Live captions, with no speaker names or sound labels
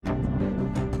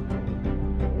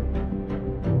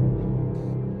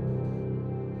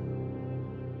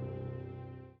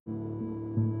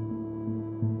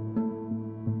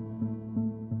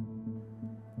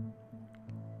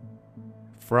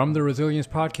From the Resilience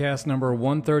Podcast number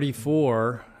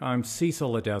 134, I'm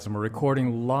Cecil Ledesma,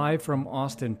 recording live from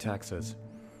Austin, Texas.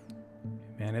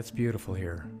 Man, it's beautiful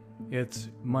here. It's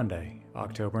Monday,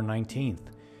 October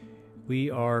 19th.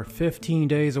 We are 15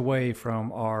 days away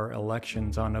from our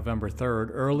elections on November 3rd.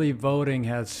 Early voting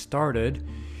has started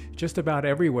just about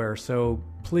everywhere, so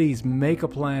please make a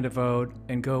plan to vote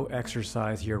and go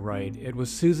exercise your right. It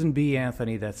was Susan B.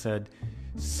 Anthony that said,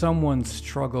 "Someone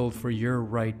struggled for your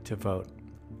right to vote.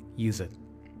 Use it."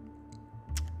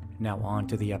 Now on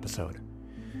to the episode.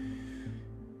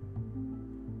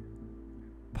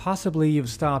 Possibly you've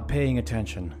stopped paying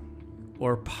attention,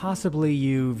 or possibly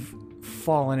you've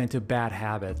fallen into bad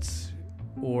habits,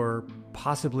 or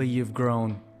possibly you've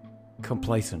grown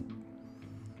complacent.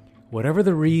 Whatever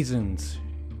the reasons,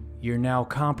 you're now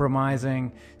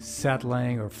compromising,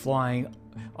 settling, or flying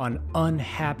on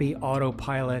unhappy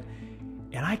autopilot,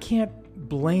 and I can't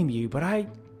blame you, but I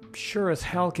sure as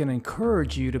hell can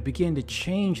encourage you to begin to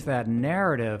change that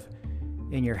narrative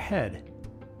in your head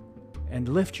and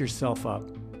lift yourself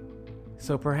up.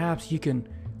 So perhaps you can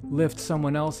lift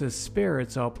someone else's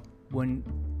spirits up when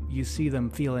you see them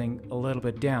feeling a little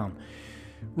bit down.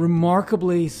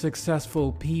 Remarkably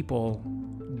successful people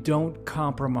don't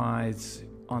compromise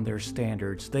on their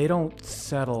standards. They don't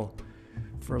settle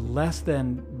for less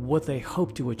than what they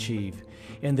hope to achieve.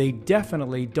 And they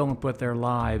definitely don't put their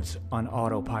lives on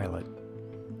autopilot.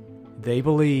 They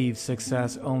believe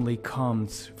success only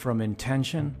comes from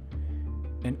intention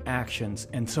and actions,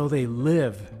 and so they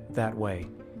live that way.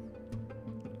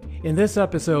 In this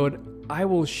episode, I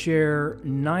will share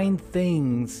 9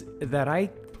 things that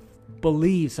I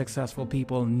believe successful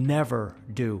people never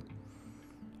do.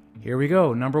 Here we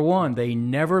go. Number 1, they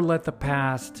never let the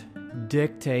past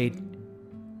dictate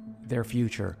their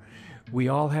future. We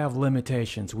all have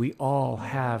limitations. We all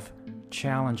have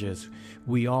challenges.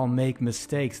 We all make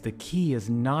mistakes. The key is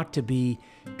not to be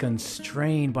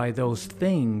constrained by those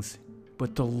things,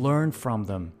 but to learn from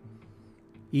them.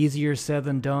 Easier said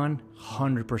than done,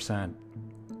 100%.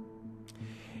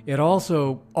 It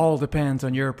also all depends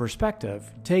on your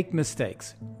perspective. Take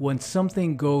mistakes. When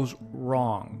something goes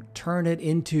wrong, turn it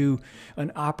into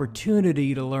an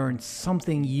opportunity to learn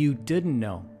something you didn't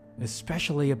know,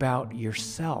 especially about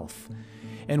yourself.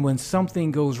 And when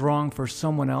something goes wrong for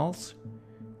someone else,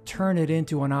 turn it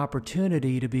into an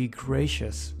opportunity to be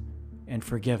gracious and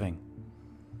forgiving.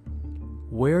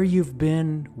 Where you've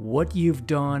been, what you've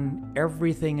done,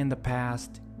 everything in the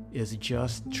past is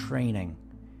just training.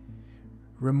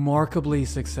 Remarkably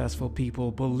successful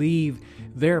people believe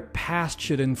their past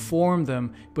should inform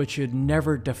them, but should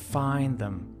never define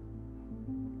them.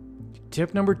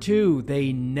 Tip number 2,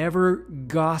 they never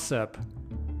gossip.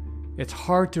 It's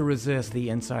hard to resist the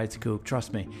inside scoop,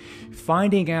 trust me.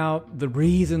 Finding out the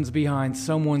reasons behind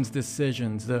someone's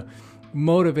decisions, the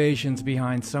motivations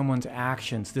behind someone's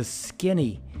actions, the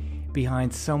skinny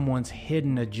behind someone's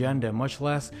hidden agenda, much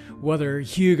less whether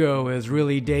Hugo is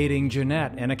really dating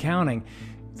Jeanette in accounting.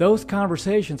 Those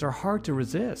conversations are hard to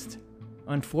resist,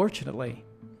 unfortunately.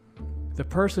 The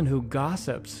person who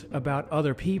gossips about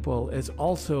other people is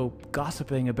also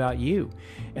gossiping about you,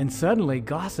 and suddenly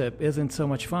gossip isn't so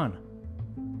much fun.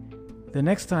 The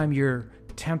next time you're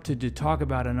tempted to talk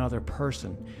about another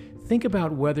person, think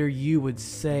about whether you would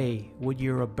say what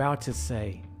you're about to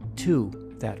say to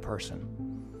that person.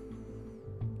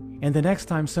 And the next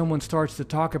time someone starts to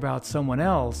talk about someone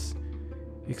else,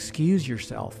 excuse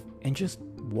yourself and just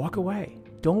walk away.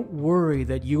 Don't worry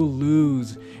that you'll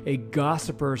lose a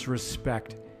gossiper's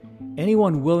respect.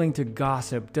 Anyone willing to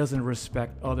gossip doesn't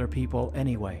respect other people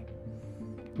anyway.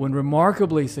 When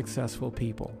remarkably successful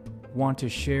people want to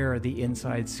share the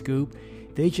inside scoop,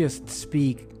 they just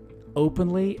speak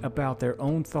openly about their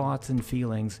own thoughts and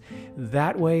feelings.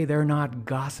 That way they're not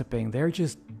gossiping, they're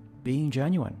just being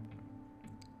genuine.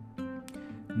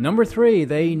 Number 3,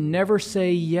 they never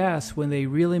say yes when they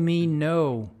really mean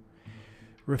no.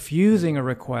 Refusing a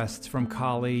request from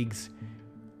colleagues,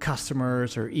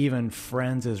 customers, or even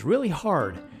friends is really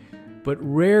hard, but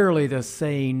rarely does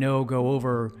saying no go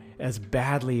over as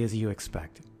badly as you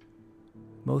expect.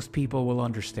 Most people will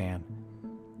understand.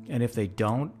 And if they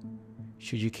don't,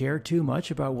 should you care too much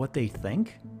about what they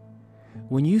think?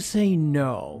 When you say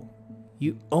no,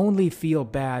 you only feel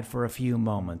bad for a few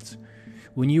moments.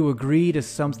 When you agree to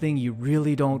something you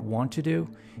really don't want to do,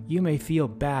 you may feel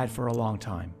bad for a long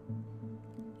time.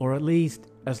 Or at least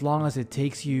as long as it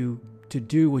takes you to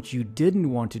do what you didn't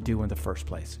want to do in the first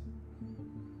place.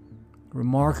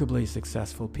 Remarkably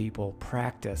successful people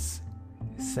practice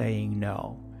saying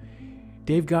no.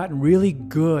 They've gotten really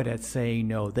good at saying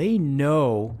no. They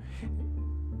know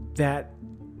that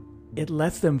it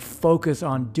lets them focus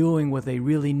on doing what they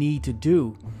really need to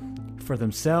do for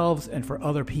themselves and for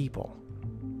other people.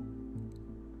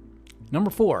 Number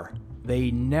 4,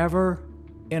 they never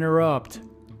interrupt.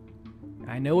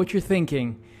 I know what you're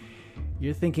thinking.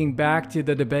 You're thinking back to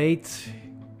the debates,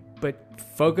 but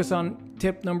focus on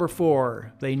tip number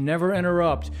 4. They never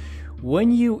interrupt.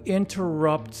 When you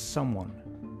interrupt someone,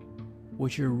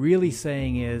 what you're really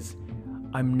saying is,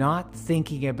 I'm not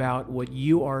thinking about what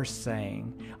you are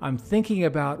saying. I'm thinking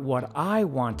about what I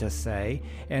want to say,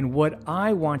 and what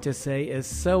I want to say is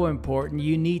so important,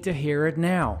 you need to hear it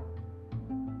now.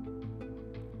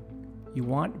 You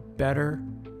want better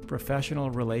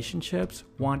professional relationships?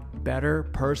 Want better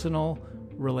personal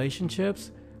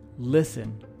relationships?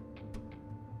 Listen.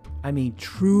 I mean,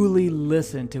 truly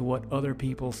listen to what other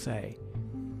people say.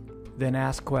 Then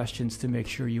ask questions to make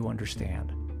sure you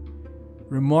understand.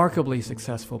 Remarkably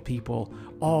successful people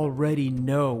already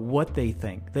know what they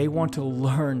think. They want to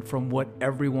learn from what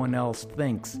everyone else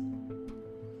thinks.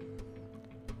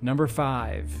 Number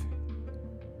 5,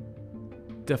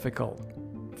 difficult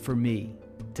for me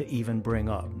to even bring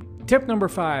up. Tip number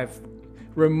 5,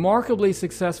 remarkably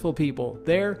successful people,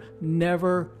 they're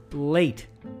never late.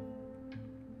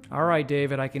 All right,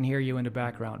 David, I can hear you in the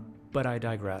background, but I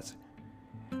digress.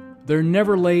 They're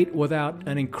never late without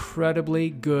an incredibly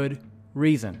good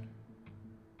reason.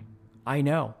 I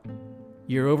know.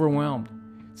 You're overwhelmed,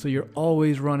 so you're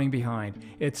always running behind.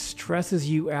 It stresses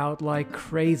you out like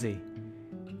crazy,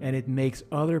 and it makes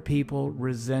other people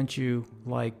resent you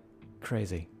like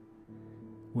crazy.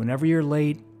 Whenever you're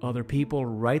late, other people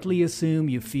rightly assume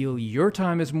you feel your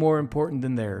time is more important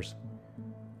than theirs,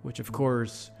 which of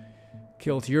course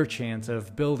kills your chance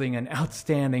of building an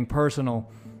outstanding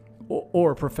personal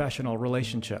or professional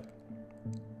relationship.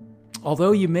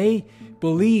 Although you may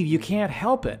believe you can't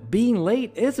help it, being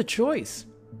late is a choice.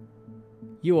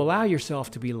 You allow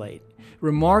yourself to be late.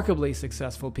 Remarkably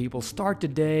successful people start the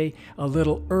day a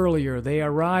little earlier. They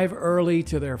arrive early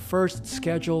to their first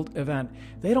scheduled event.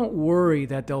 They don't worry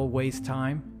that they'll waste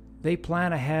time. They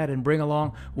plan ahead and bring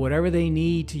along whatever they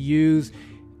need to use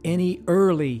any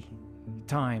early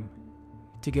time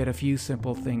to get a few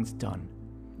simple things done.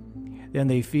 Then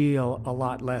they feel a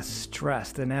lot less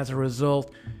stressed, and as a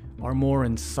result are more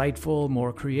insightful,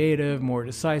 more creative, more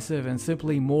decisive, and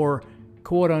simply more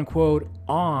quote-unquote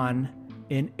on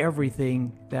in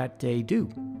everything that they do.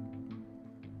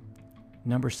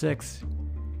 Number 6,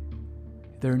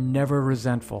 they're never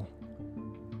resentful.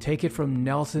 Take it from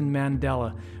Nelson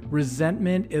Mandela.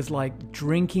 Resentment is like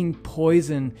drinking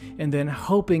poison and then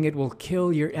hoping it will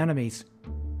kill your enemies.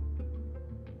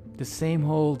 The same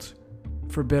holds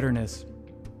for bitterness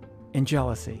and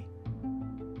jealousy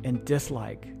and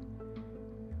dislike.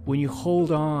 When you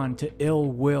hold on to ill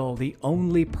will, the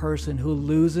only person who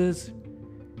loses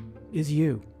is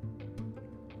you.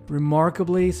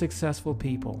 Remarkably successful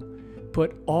people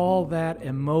put all that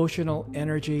emotional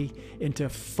energy into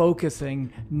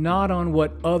focusing not on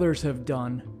what others have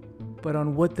done, but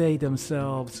on what they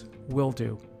themselves will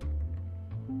do.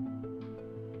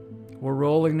 We're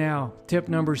rolling now. Tip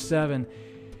number 7.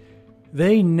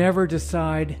 They never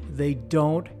decide they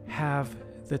don't have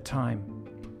the time.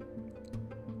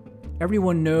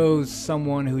 Everyone knows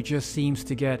someone who just seems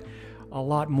to get a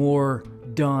lot more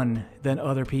done than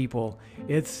other people.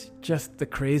 It's just the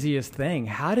craziest thing.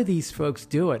 How do these folks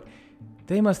do it?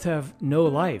 They must have no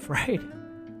life, right?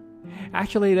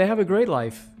 Actually, they have a great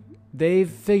life. They've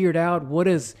figured out what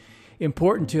is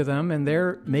important to them, and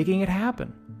they're making it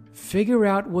happen. Figure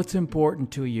out what's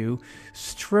important to you,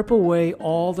 strip away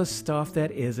all the stuff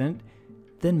that isn't,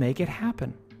 then make it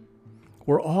happen.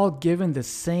 We're all given the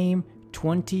same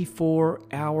 24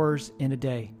 hours in a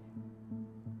day.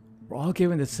 We're all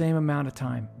given the same amount of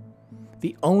time.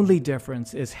 The only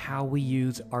difference is how we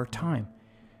use our time.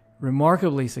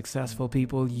 Remarkably successful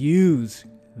people use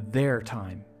their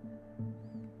time.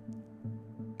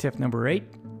 Tip number 8,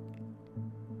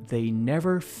 they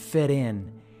never fit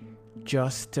in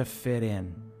just to fit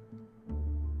in.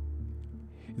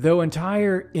 Though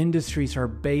entire industries are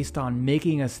based on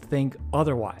making us think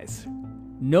otherwise,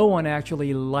 no one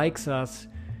actually likes us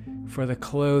for the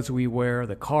clothes we wear,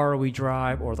 the car we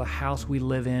drive, or the house we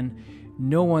live in.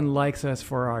 No one likes us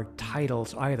for our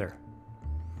titles either.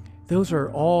 Those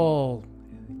are all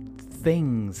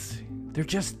things. They're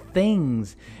just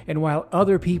things. And while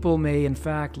other people may in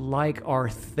fact like our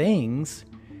things,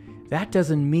 that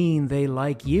doesn't mean they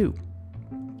like you.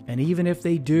 And even if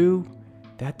they do,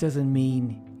 that doesn't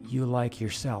mean you like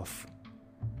yourself.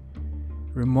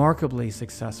 Remarkably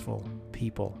successful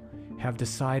people have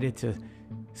decided to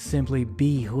simply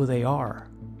be who they are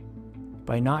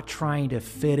by not trying to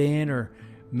fit in or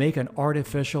make an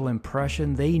artificial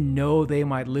impression. They know they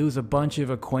might lose a bunch of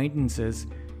acquaintances,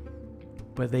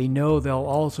 but they know they'll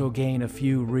also gain a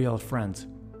few real friends.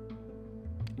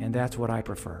 And that's what I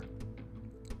prefer.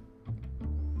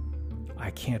 I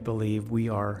can't believe we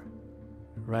are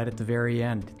right at the very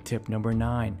end. Tip number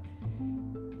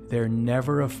 9. They're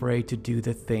never afraid to do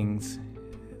the things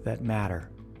that matter.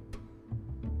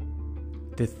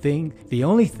 The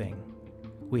only thing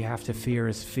we have to fear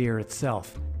is fear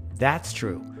itself. That's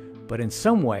true. But in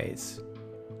some ways,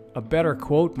 a better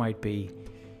quote might be,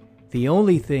 the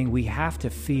only thing we have to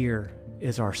fear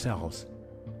is ourselves.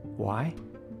 Why?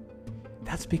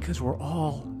 That's because we're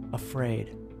all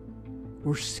afraid.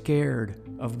 We're scared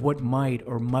of what might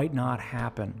or might not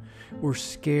happen. We're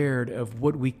scared of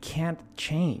what we can't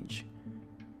change.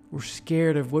 We're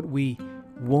scared of what we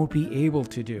won't be able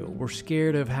to do. We're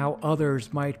scared of how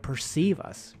others might perceive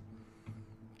us.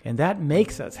 And that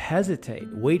makes us hesitate,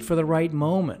 wait for the right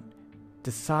moment,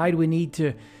 decide we need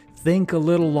to think a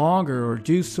little longer or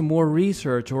do some more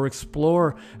research or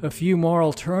explore a few more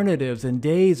alternatives, and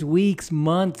days, weeks,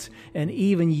 months, and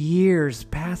even years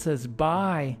pass us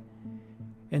by.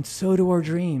 And so do our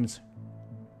dreams.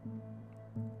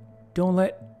 Don't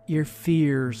let your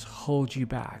fears hold you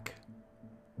back.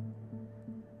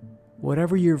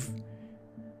 Whatever you've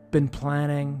been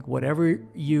planning, whatever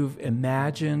you've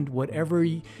imagined, whatever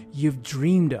you've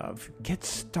dreamed of, get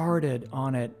started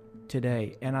on it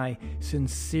today. And I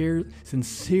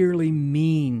sincerely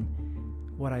mean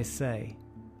what I say.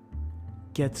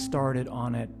 Get started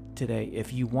on it today.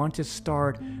 If you want to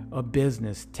start a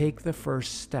business, take the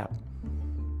first step.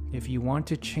 If you want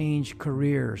to change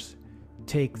careers,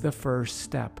 take the first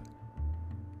step.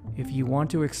 If you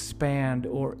want to expand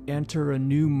or enter a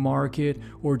new market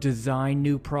or design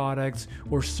new products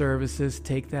or services,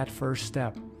 take that first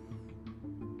step.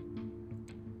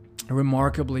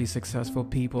 Remarkably successful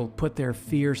people put their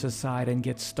fears aside and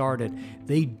get started.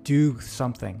 They do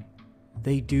something.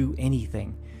 They do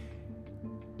anything.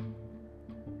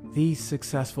 These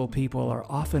successful people are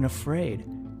often afraid,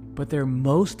 but they're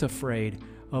most afraid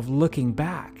of looking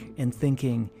back and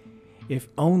thinking, if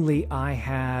only I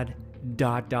had ...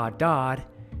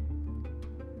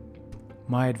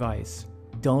 My advice,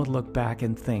 don't look back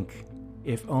and think,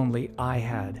 if only I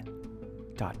had ...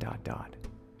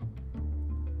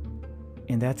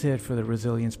 And that's it for the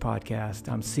Resilience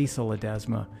Podcast. I'm Cecil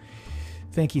Ledesma.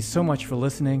 Thank you so much for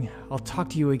listening. I'll talk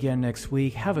to you again next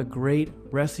week. Have a great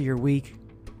rest of your week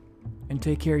and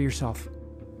take care of yourself.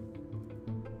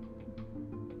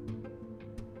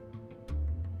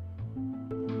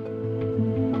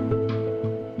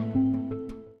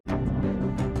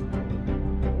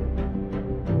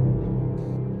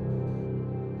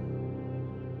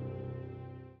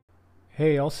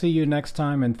 Hey, I'll see you next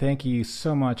time, and thank you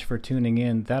so much for tuning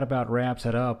in. That about wraps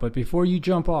it up. But before you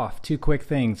jump off, 2 quick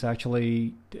things,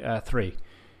 actually 3.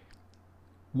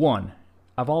 1,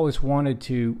 I've always wanted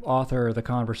to author the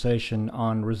conversation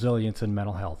on resilience and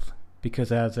mental health,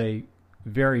 because as a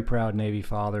very proud Navy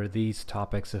father, these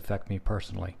topics affect me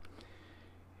personally.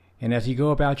 And as you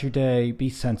go about your day, be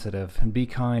sensitive and be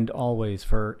kind always,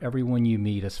 for everyone you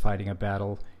meet is fighting a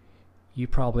battle you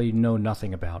probably know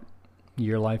nothing about.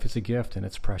 Your life is a gift, and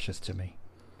it's precious to me.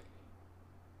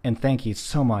 And thank you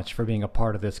so much for being a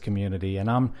part of this community. And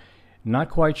I'm not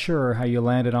quite sure how you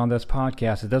landed on this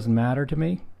podcast. It doesn't matter to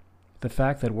me. The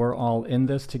fact that we're all in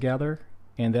this together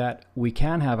and that we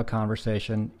can have a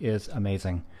conversation is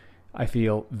amazing. I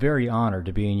feel very honored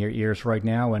to be in your ears right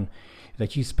now, and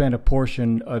that you spend a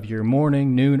portion of your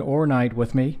morning, noon, or night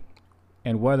with me.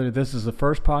 And whether this is the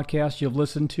first podcast you've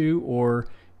listened to or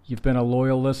you've been a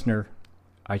loyal listener,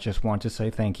 I just want to say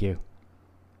thank you.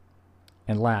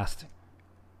 And last,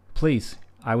 please,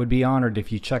 I would be honored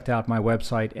if you checked out my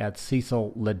website at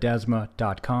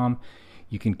cecilledesma.com.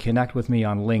 You can connect with me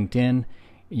on LinkedIn.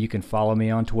 You can follow me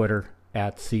on Twitter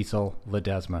at Cecil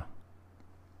Ledesma.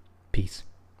 Peace.